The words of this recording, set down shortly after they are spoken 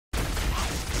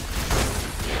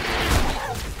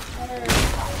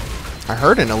I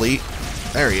heard an elite.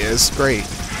 There he is. Great.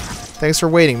 Thanks for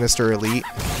waiting, Mr. Elite.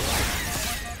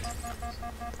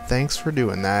 Thanks for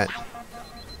doing that.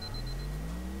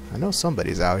 I know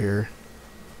somebody's out here.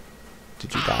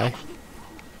 Did you die?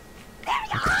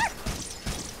 Okay.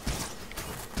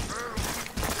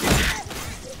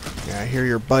 Yeah, I hear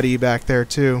your buddy back there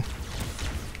too.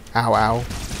 Ow, ow.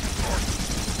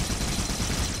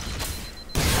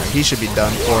 He should be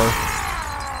done for.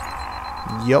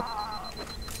 Yup.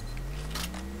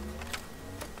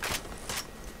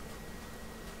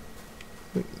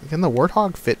 Can the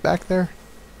warthog fit back there?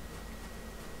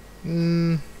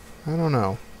 I don't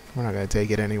know. We're not gonna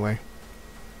take it anyway.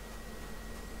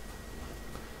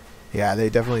 Yeah, they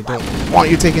definitely don't want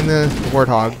you taking the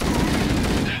warthog.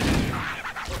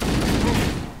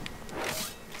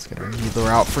 Let's get our healer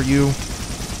out for you.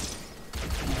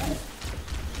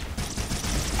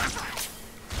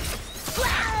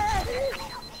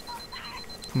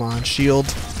 Come on,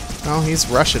 shield. Oh, he's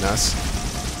rushing us.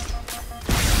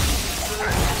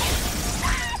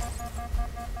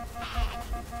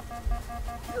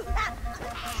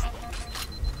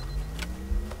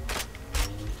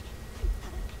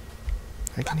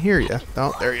 I can hear you.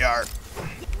 Oh, there you are.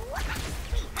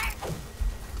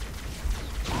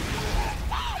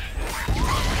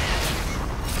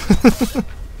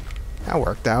 That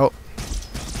worked out.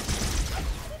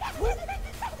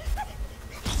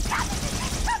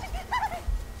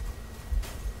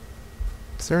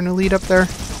 Is there an elite up there?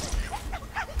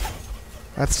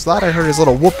 That's that I heard his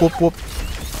little whoop whoop whoop.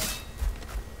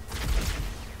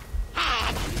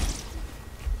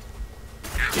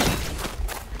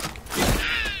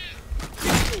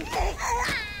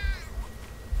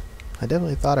 I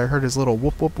definitely thought I heard his little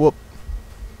whoop whoop whoop.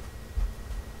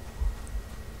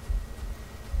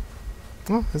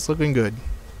 Well, it's looking good.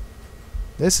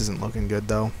 This isn't looking good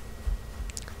though.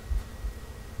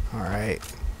 Alright.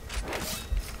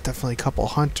 Definitely a couple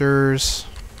hunters.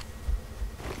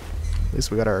 At least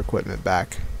we got our equipment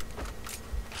back.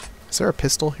 Is there a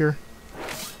pistol here?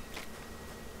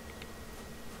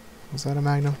 Was that a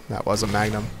magnum? That was a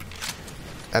magnum.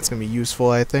 That's gonna be useful,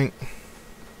 I think.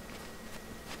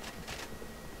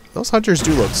 Those hunters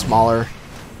do look smaller.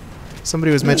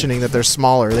 Somebody was mentioning that they're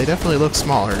smaller. They definitely look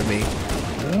smaller to me.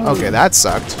 Okay, that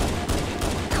sucked.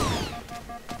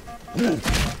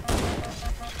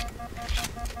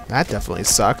 That definitely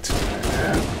sucked.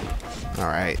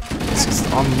 Alright, let's just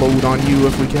unload on you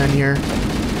if we can here.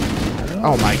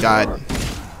 Oh my god.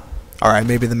 Alright,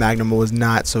 maybe the Magnum was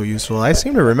not so useful. I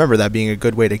seem to remember that being a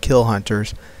good way to kill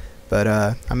hunters. But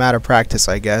I'm out of practice,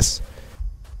 I guess.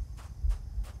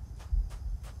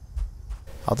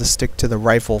 I'll just stick to the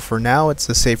rifle for now. It's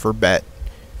a safer bet.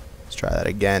 Let's try that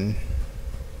again.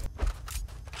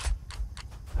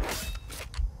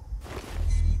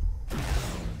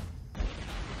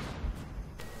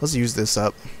 Let's use this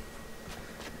up.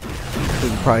 We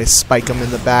can probably spike them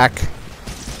in the back.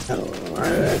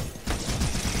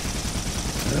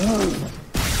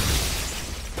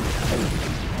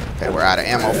 Okay, we're out of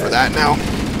ammo for that now.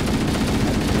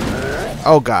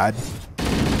 Oh god.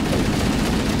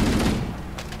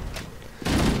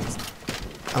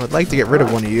 I would like to get rid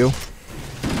of one of you.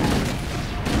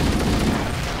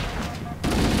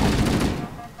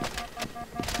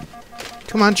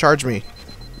 Come on, charge me.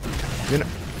 You know.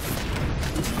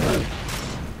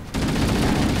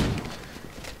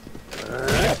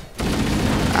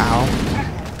 Ow.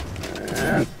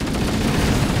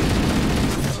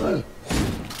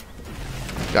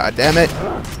 God damn it.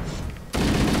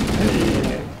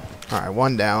 Alright,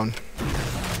 one down.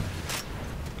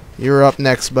 You're up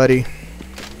next, buddy.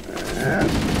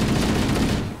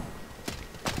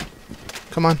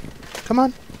 Come on. Come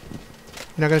on.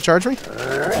 You're not gonna charge me?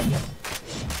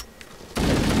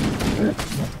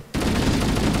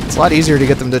 It's a lot easier to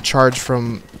get them to charge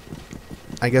from,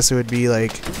 I guess it would be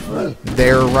like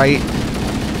their right.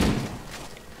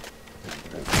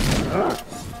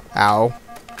 Ow.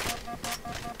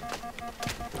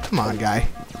 Come on, guy.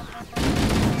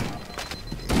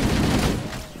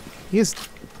 He is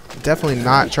definitely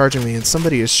not charging me, and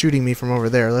somebody is shooting me from over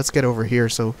there. Let's get over here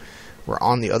so we're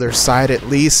on the other side at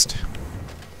least.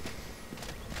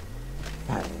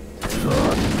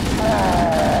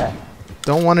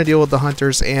 Don't want to deal with the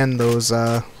hunters and those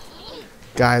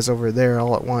guys over there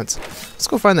all at once. Let's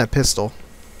go find that pistol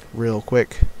real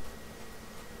quick.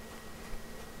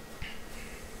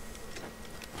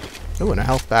 Oh, and a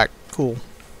health pack. Cool.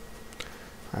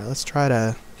 Alright, let's try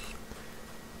to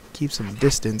keep some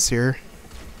distance here.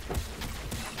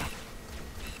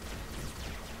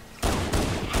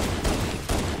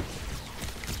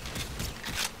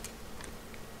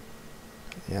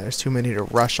 Yeah, there's too many to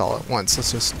rush all at once.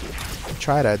 Let's just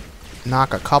try to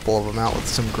knock a couple of them out with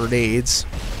some grenades.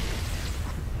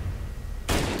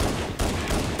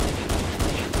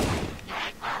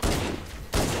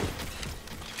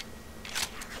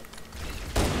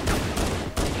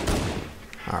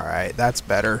 Alright, that's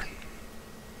better.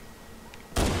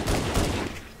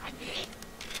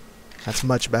 That's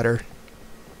much better.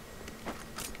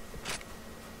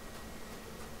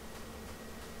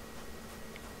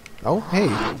 Oh, hey,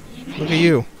 look at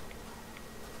you.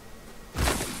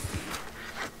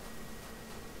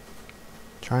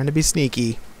 Trying to be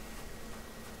sneaky.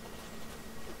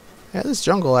 Yeah, this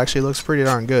jungle actually looks pretty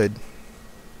darn good.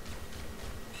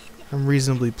 I'm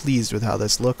reasonably pleased with how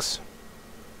this looks.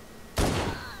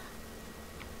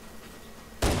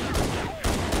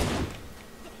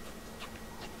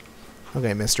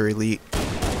 Okay, Mr. Elite.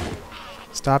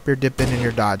 Stop your dipping and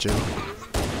your dodging.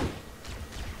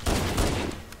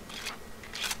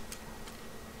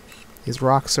 These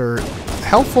rocks are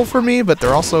helpful for me, but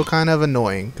they're also kind of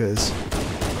annoying, because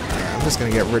I'm just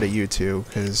going to get rid of you two,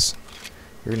 because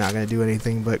you're not going to do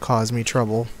anything but cause me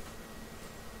trouble.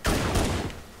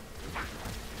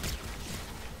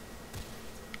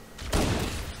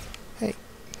 Hey,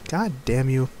 god damn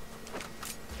you.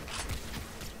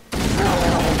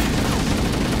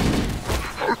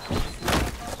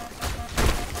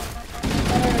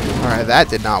 Alright, that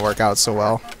did not work out so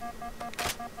well.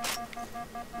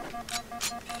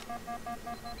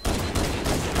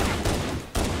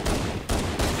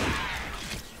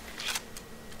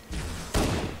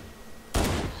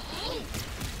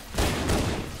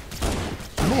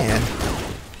 Man,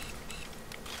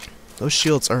 those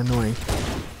shields are annoying.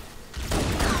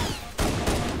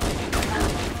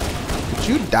 Did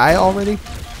you die already?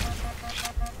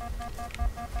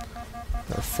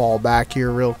 Gotta fall back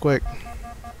here real quick.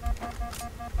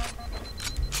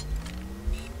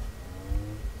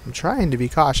 I'm trying to be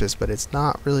cautious, but it's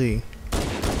not really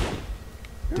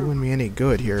doing me any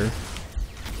good here.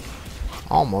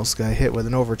 Almost got hit with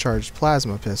an overcharged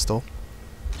plasma pistol.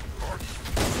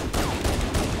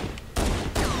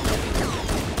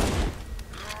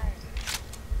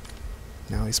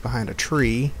 Now he's behind a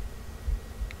tree.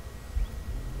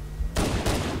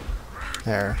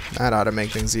 There, that ought to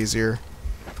make things easier.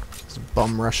 Just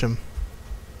bum rush him.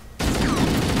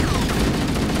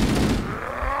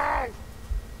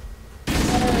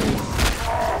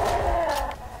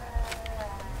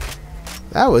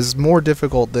 That was more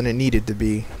difficult than it needed to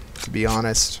be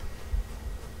honest.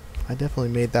 I definitely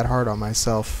made that hard on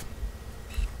myself.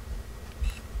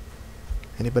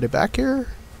 Anybody back here?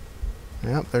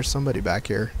 Yep, there's somebody back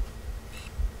here.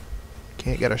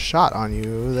 Can't get a shot on you.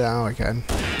 Now I can.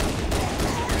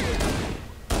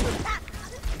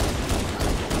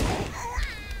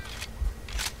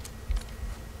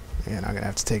 And I'm gonna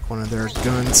have to take one of their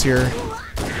guns here.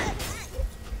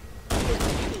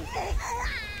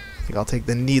 I think I'll take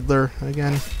the Needler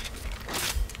again.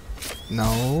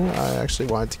 No, I actually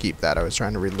wanted to keep that. I was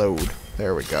trying to reload.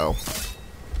 There we go.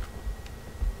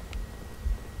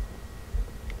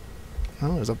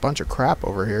 Oh, there's a bunch of crap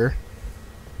over here.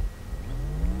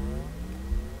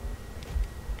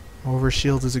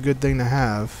 Overshield is a good thing to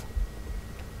have.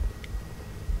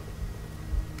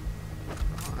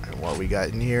 Alright, what we got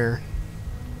in here?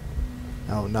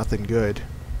 Oh, nothing good.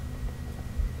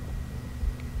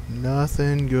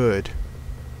 Nothing good.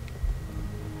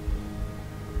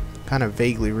 Kind of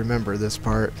vaguely remember this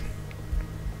part.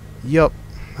 Yup,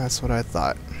 that's what I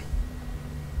thought.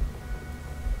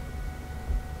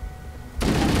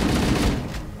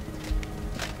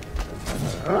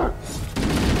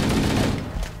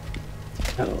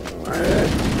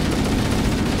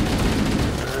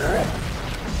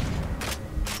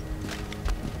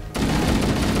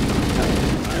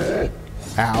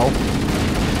 Ow.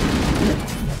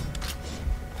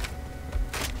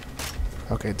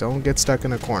 Okay, don't get stuck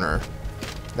in a corner.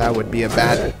 That would be a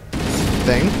bad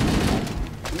thing.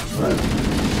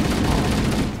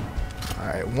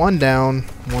 Alright, one down,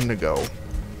 one to go.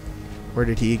 Where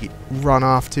did he run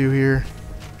off to here?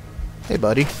 Hey,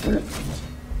 buddy.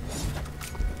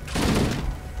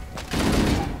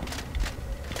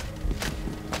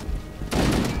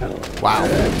 Wow.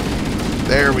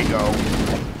 There we go.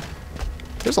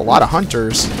 There's a lot of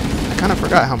hunters. I kind of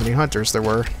forgot how many hunters there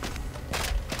were.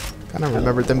 Kind of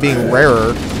remembered them being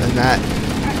rarer than that.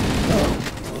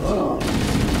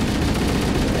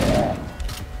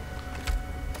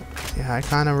 Yeah, I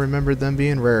kind of remembered them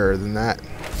being rarer than that.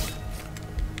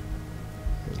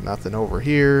 There's nothing over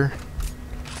here.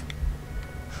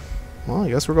 Well, I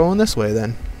guess we're going this way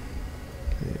then.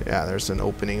 Yeah, there's an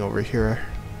opening over here.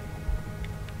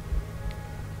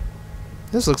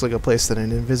 This looks like a place that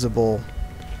an invisible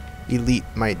elite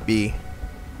might be.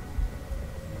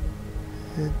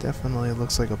 It definitely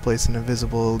looks like a place an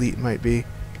invisible elite might be.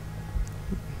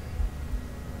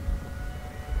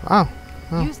 Wow.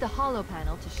 Oh. Use the hollow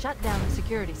panel to shut down the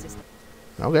security system.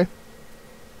 Okay.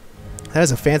 That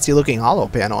is a fancy looking hollow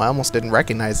panel. I almost didn't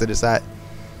recognize it as that.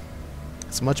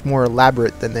 It's much more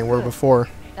elaborate than they were before.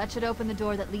 That should open the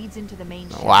door that leads into the main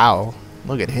ship. Wow.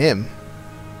 Look at him.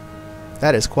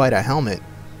 That is quite a helmet.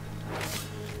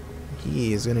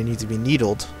 He is going to need to be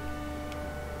needled.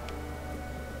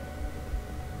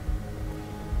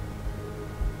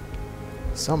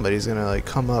 Somebody's going to like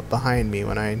come up behind me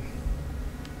when I...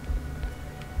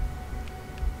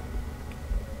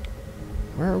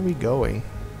 Where are we going?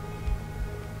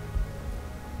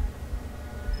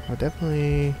 I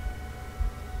definitely...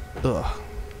 Ugh.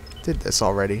 Did this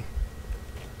already.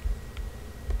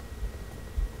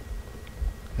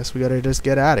 Guess we gotta just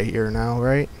get out of here now,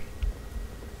 right?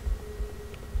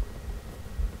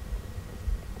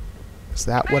 Is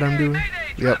that what I'm doing? Mayday,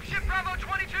 Yep. Ship Bravo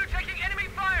 22 taking enemy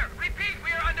fire. Repeat,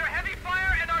 we are under heavy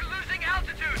fire and are losing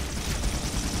altitude.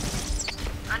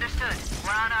 Understood.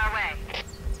 We're on our way.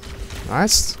 I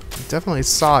definitely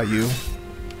saw you.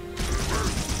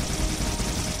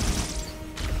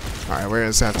 Alright, we're gonna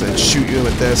just have to shoot you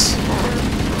with this.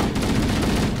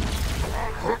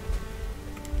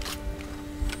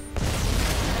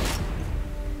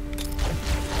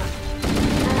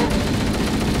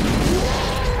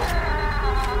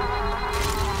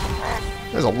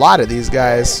 There's a lot of these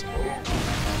guys.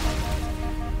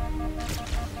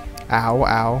 Ow,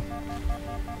 ow.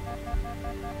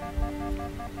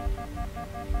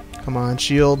 Come on,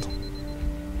 shield.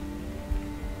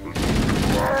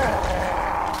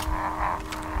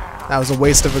 That was a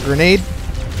waste of a grenade.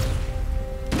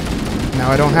 Now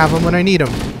I don't have them when I need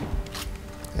them.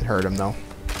 It hurt him though.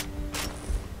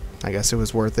 I guess it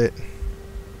was worth it.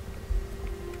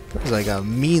 There's like a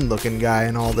mean looking guy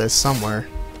in all this somewhere.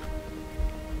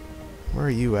 Where are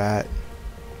you at?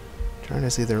 Trying to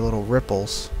see their little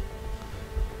ripples.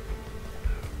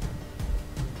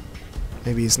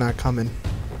 Maybe he's not coming.